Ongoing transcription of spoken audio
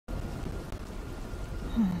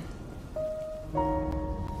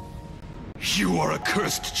You are a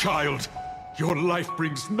cursed child. Your life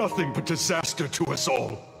brings nothing but disaster to us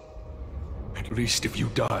all. At least if you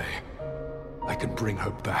die, I can bring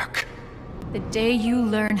her back. The day you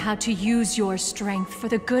learn how to use your strength for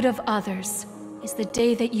the good of others is the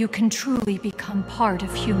day that you can truly become part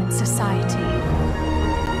of human society.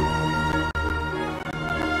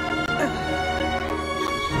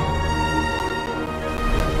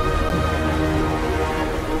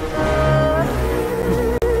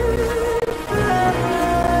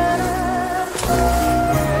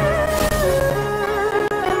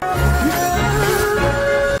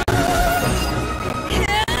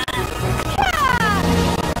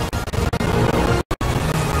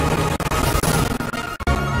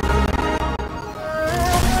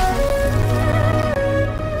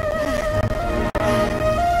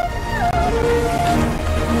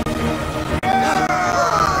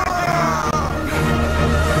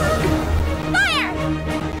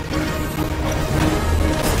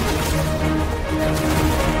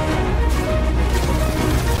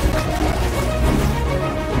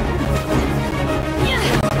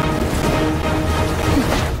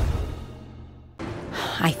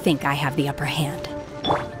 I think I have the upper hand.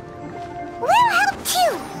 We'll help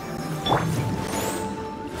too!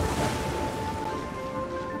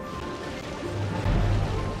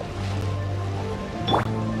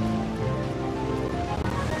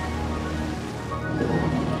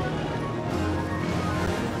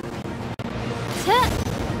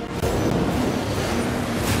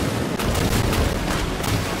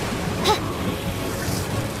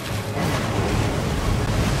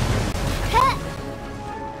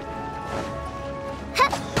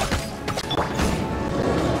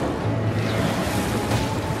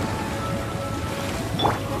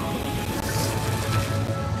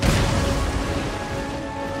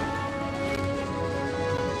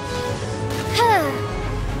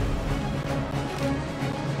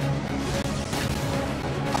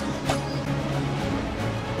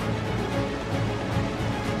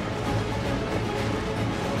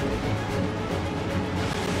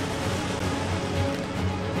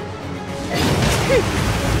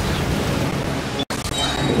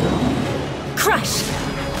 Crush!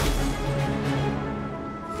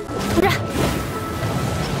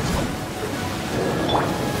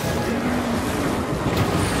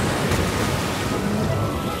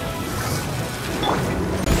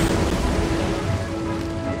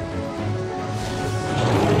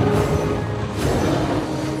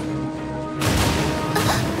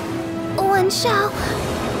 One shall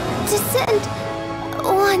descend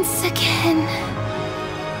once again.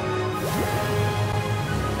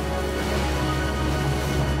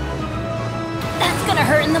 That's gonna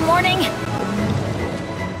hurt in the morning!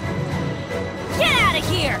 Get out of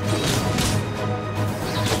here!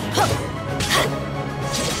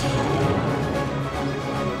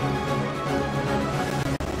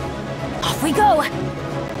 Off we go!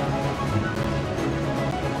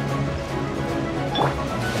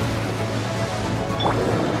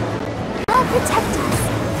 I'll protect us.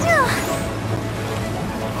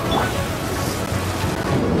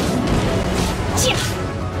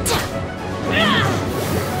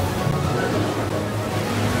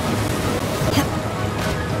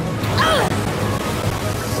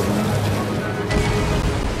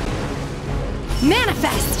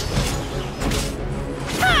 Manifest!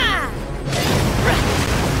 Ha!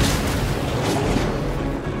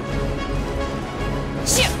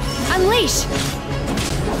 Shoot! Unleash!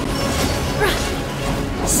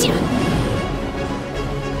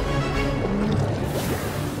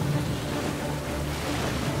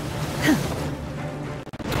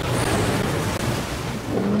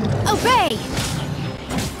 Obey!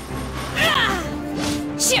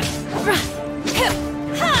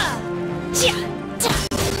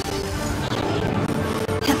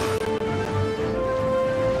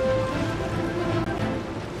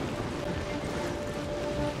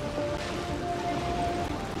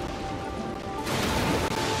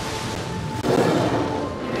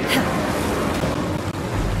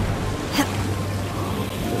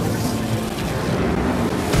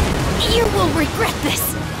 You will regret this!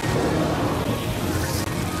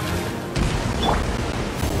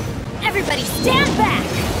 Everybody stand back!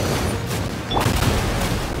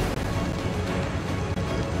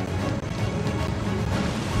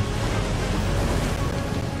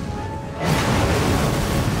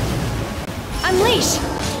 Unleash!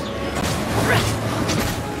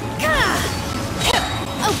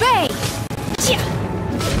 Obey!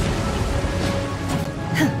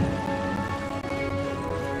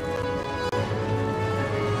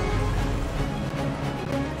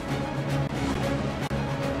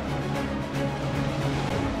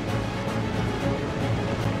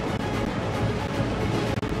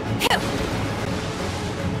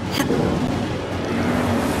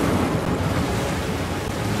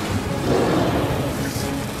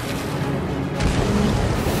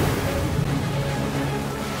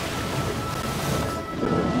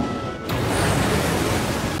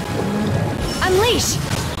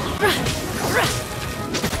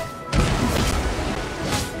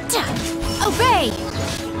 Obey!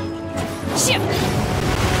 Ship!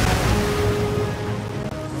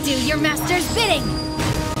 Do your master's bidding!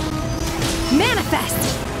 Manifest!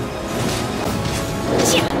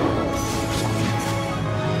 Ship!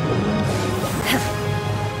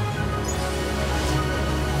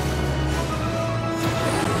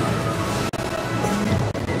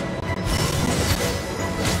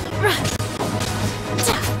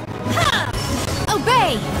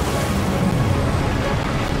 Obey!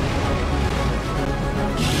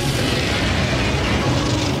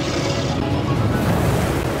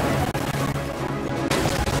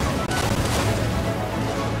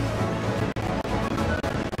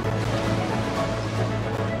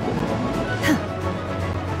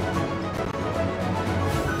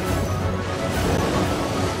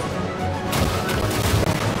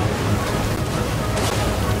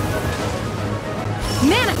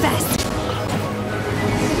 Manifest!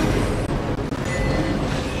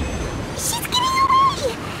 She's getting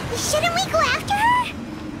away! Shouldn't we go after her?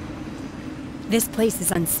 This place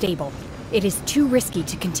is unstable. It is too risky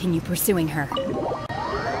to continue pursuing her.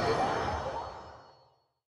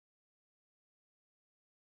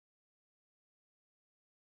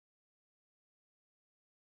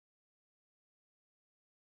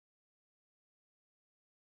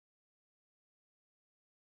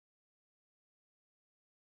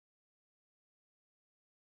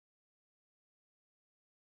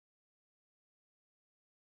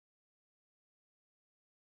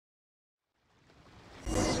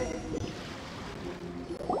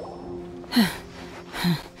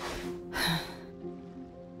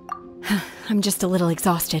 I'm just a little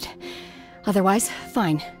exhausted. Otherwise,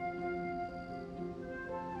 fine.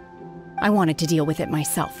 I wanted to deal with it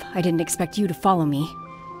myself. I didn't expect you to follow me.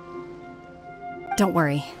 Don't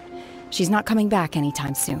worry. She's not coming back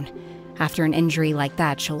anytime soon. After an injury like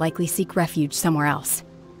that, she'll likely seek refuge somewhere else.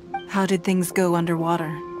 How did things go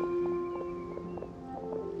underwater?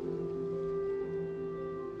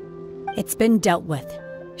 It's been dealt with.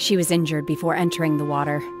 She was injured before entering the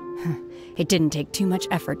water. It didn't take too much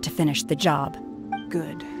effort to finish the job.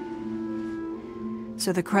 Good.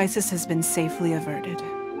 So the crisis has been safely averted.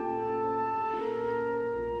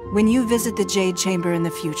 When you visit the Jade Chamber in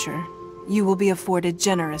the future, you will be afforded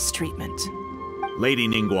generous treatment. Lady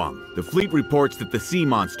Ningguang, the fleet reports that the sea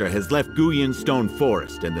monster has left Guyan Stone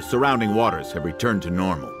Forest and the surrounding waters have returned to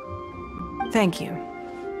normal. Thank you.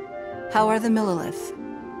 How are the Millilith?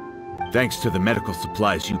 Thanks to the medical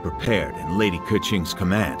supplies you prepared and Lady Keqing's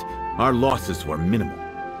command, our losses were minimal.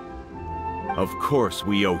 Of course,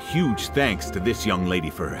 we owe huge thanks to this young lady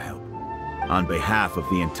for her help. On behalf of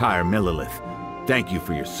the entire Millilith, thank you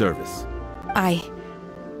for your service.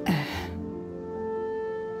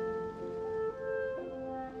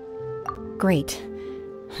 Great.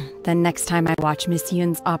 Then next time I watch Miss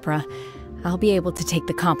Yun's opera, I'll be able to take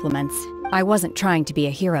the compliments. I wasn't trying to be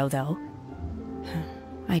a hero, though.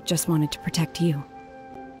 I just wanted to protect you.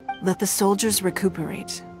 Let the soldiers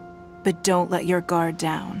recuperate, but don't let your guard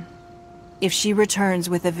down. If she returns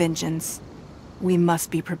with a vengeance, we must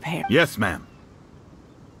be prepared. Yes, ma'am.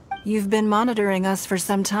 You've been monitoring us for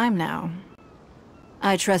some time now.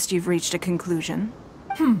 I trust you've reached a conclusion.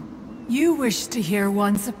 You wish to hear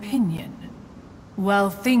one's opinion. Well,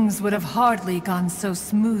 things would have hardly gone so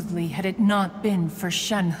smoothly had it not been for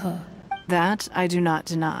Shenhe. That I do not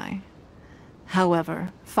deny. However,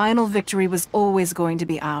 final victory was always going to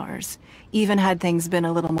be ours, even had things been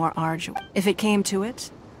a little more arduous. If it came to it,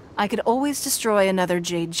 I could always destroy another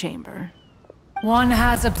Jade Chamber. One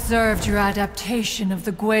has observed your adaptation of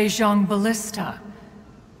the Guizhong Ballista,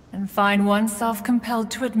 and find oneself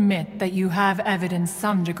compelled to admit that you have evidenced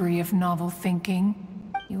some degree of novel thinking.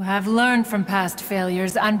 You have learned from past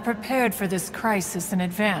failures and prepared for this crisis in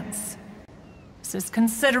advance. This is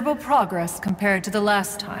considerable progress compared to the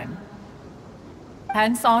last time.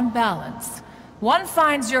 Hence, on balance, one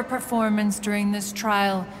finds your performance during this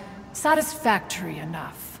trial satisfactory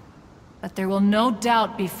enough. But there will no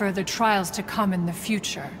doubt be further trials to come in the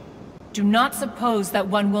future. Do not suppose that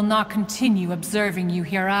one will not continue observing you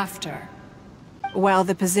hereafter. While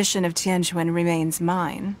the position of Tianquan remains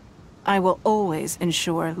mine, I will always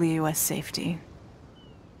ensure Liyue's safety.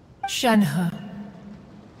 Shenhe,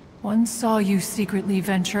 one saw you secretly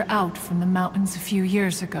venture out from the mountains a few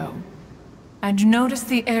years ago, and noticed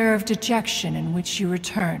the air of dejection in which you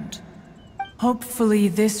returned. Hopefully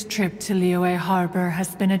this trip to Liyue Harbor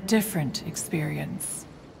has been a different experience.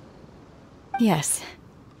 Yes.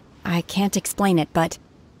 I can't explain it, but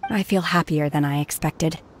I feel happier than I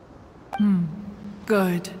expected.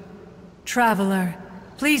 Good. Traveler,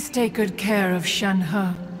 please take good care of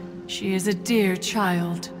Shenhe. She is a dear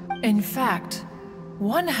child. In fact,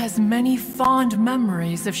 One has many fond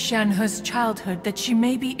memories of Shenhe's childhood that she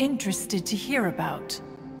may be interested to hear about.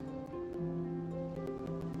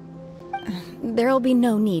 There'll be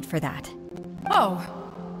no need for that. Oh.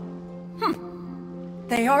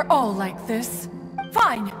 They are all like this.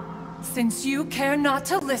 Fine. Since you care not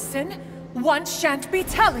to listen, one shan't be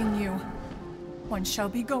telling you. One shall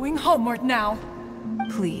be going homeward now.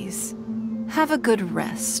 Please, have a good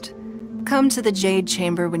rest. Come to the Jade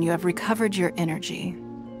Chamber when you have recovered your energy.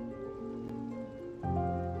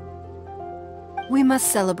 We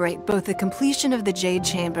must celebrate both the completion of the Jade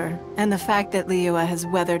Chamber and the fact that Liyue has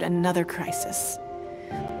weathered another crisis.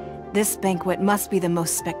 This banquet must be the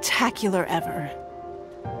most spectacular ever.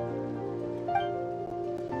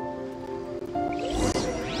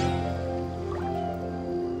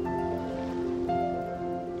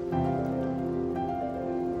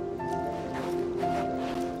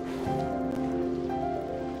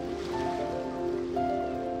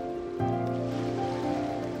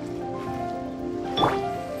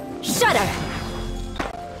 Shudder!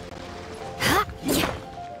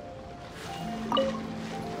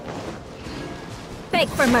 Beg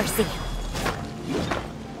for mercy.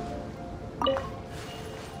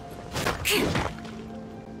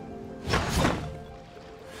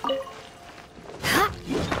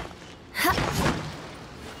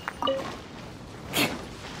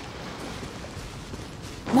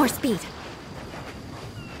 More speed.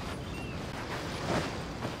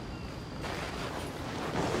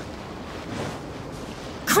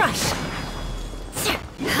 Crush!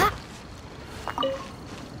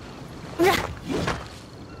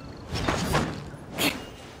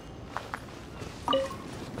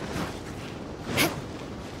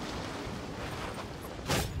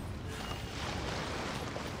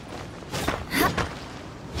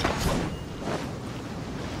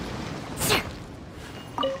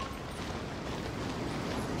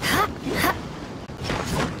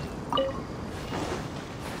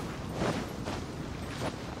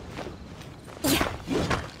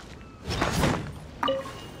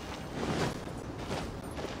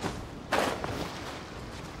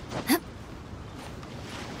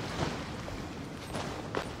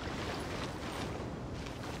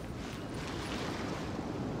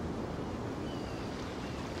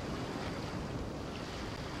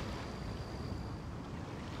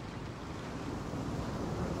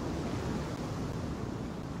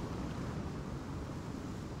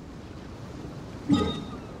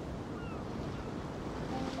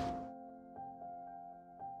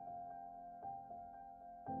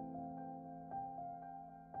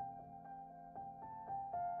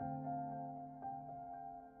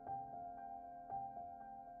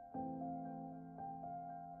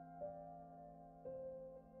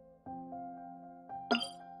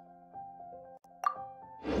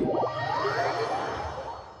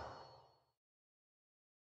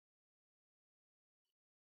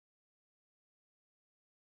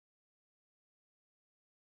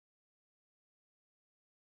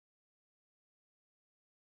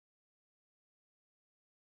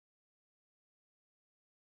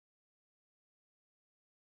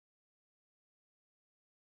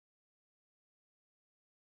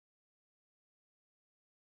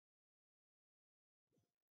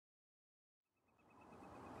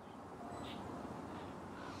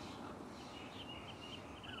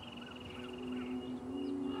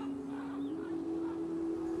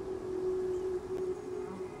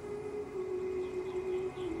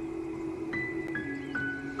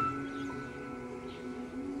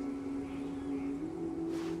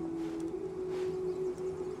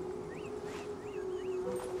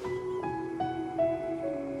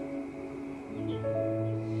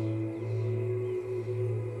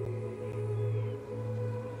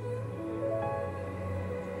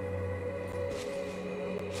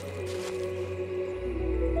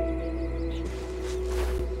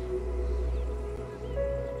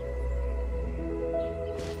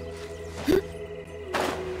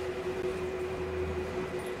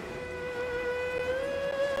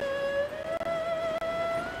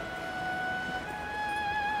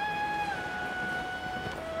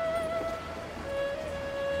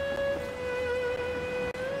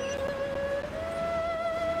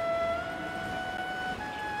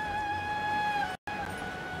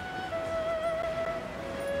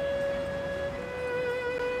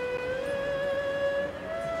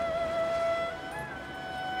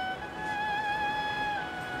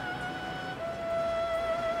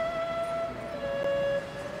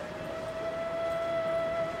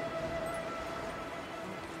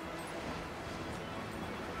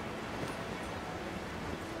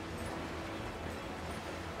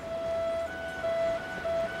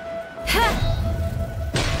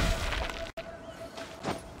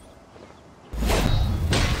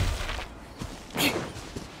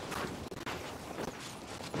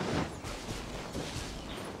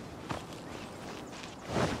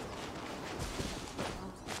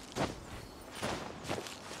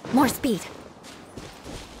 More speed.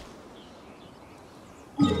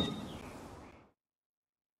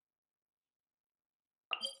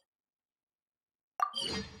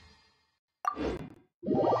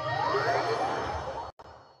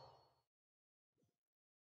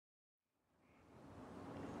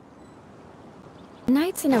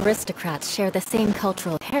 Knights and aristocrats share the same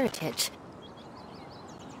cultural heritage.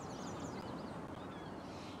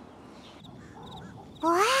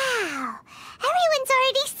 Wow! Everyone's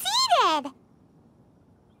already seated!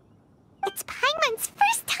 It's Paimon's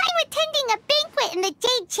first time attending a banquet in the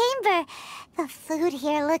Jade Chamber. The food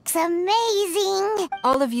here looks amazing.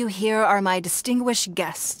 All of you here are my distinguished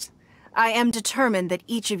guests. I am determined that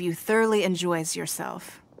each of you thoroughly enjoys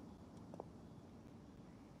yourself.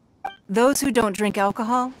 Those who don't drink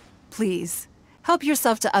alcohol, please, help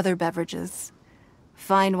yourself to other beverages.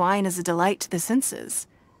 Fine wine is a delight to the senses,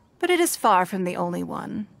 but it is far from the only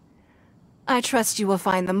one. I trust you will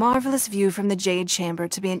find the marvelous view from the Jade Chamber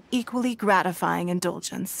to be an equally gratifying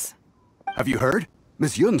indulgence. Have you heard?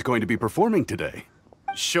 Miss Yun's going to be performing today.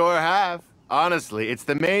 Sure have. Honestly, it's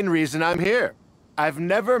the main reason I'm here. I've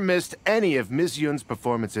never missed any of Miss Yun's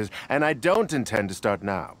performances, and I don't intend to start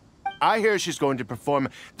now. I hear she's going to perform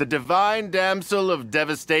The Divine Damsel of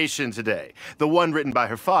Devastation today, the one written by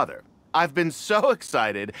her father. I've been so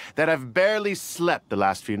excited that I've barely slept the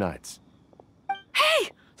last few nights. Hey!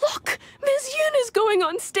 Look! Miss Yun is going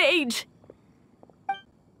on stage!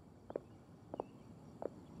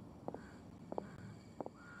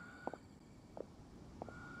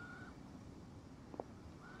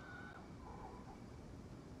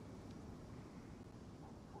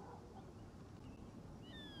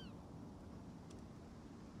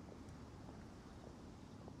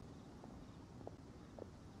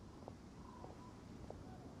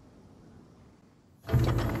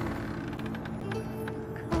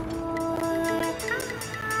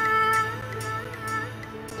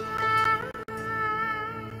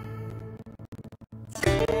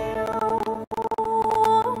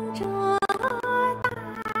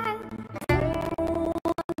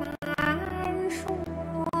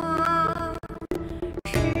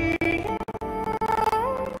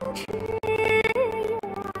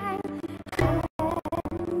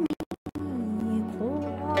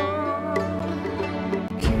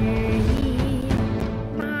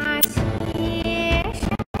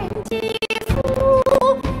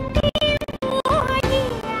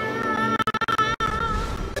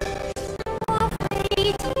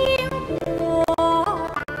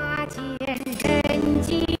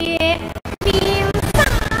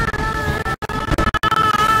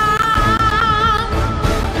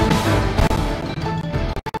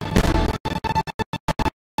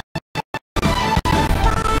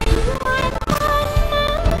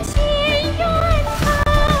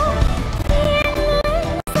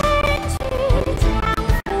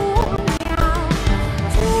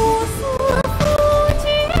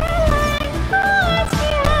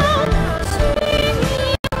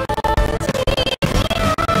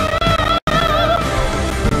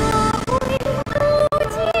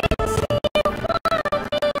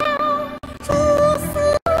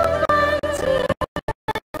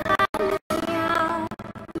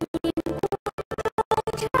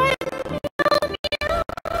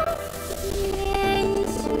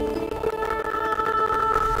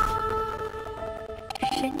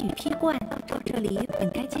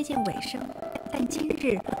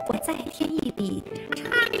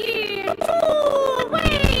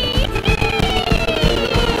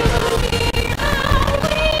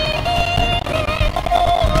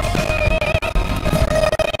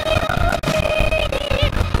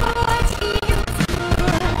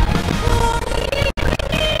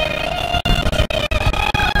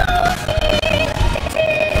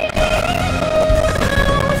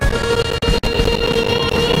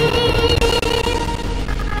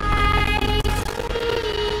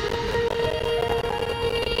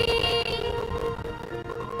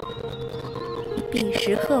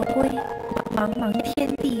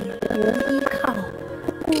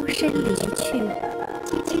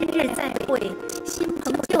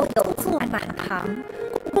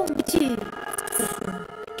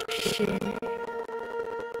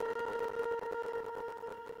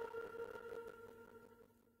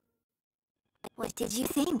 What did you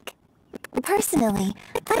think? Personally,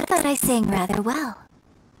 I thought I sang rather well.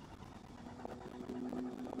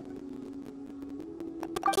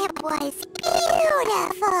 It was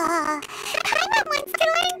beautiful! Paimon wants to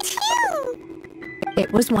learn too!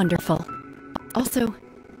 It was wonderful. Also,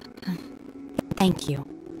 thank you.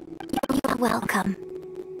 You're welcome.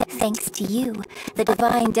 Thanks to you, the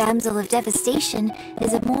Divine Damsel of Devastation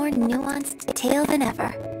is a more nuanced tale than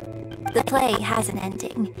ever. The play has an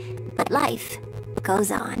ending, but life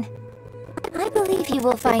goes on. I believe you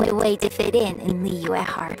will find a way to fit in Liyue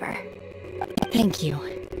Harbor. Thank you.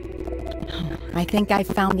 I think I've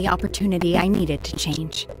found the opportunity I needed to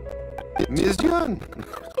change. Ms. Yun!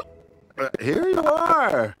 Here you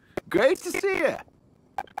are! Great to see you!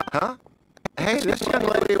 Huh? Hey, this young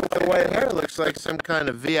lady with the white hair looks like some kind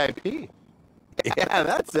of VIP. Yeah,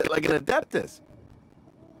 that's it, like an Adeptus.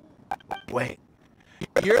 Wait,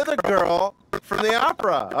 you're the girl from the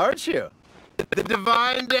opera, aren't you? The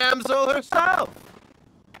divine damsel herself.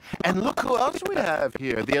 And look who else we have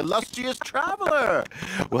here, the illustrious traveler.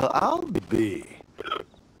 Well, I'll be.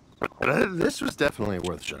 This was definitely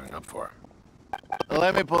worth showing up for.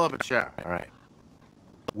 Let me pull up a chair, all right.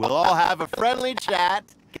 We'll all have a friendly chat,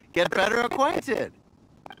 get better acquainted.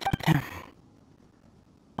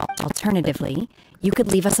 Alternatively, you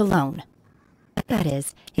could leave us alone. That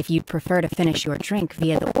is, if you'd prefer to finish your drink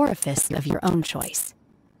via the orifice of your own choice.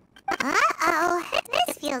 Uh-oh,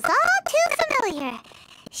 this feels all too familiar.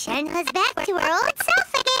 Shenhe's back to her old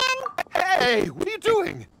self again. Hey, what are you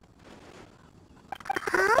doing?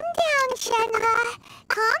 Calm down, Shenhe.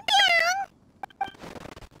 Calm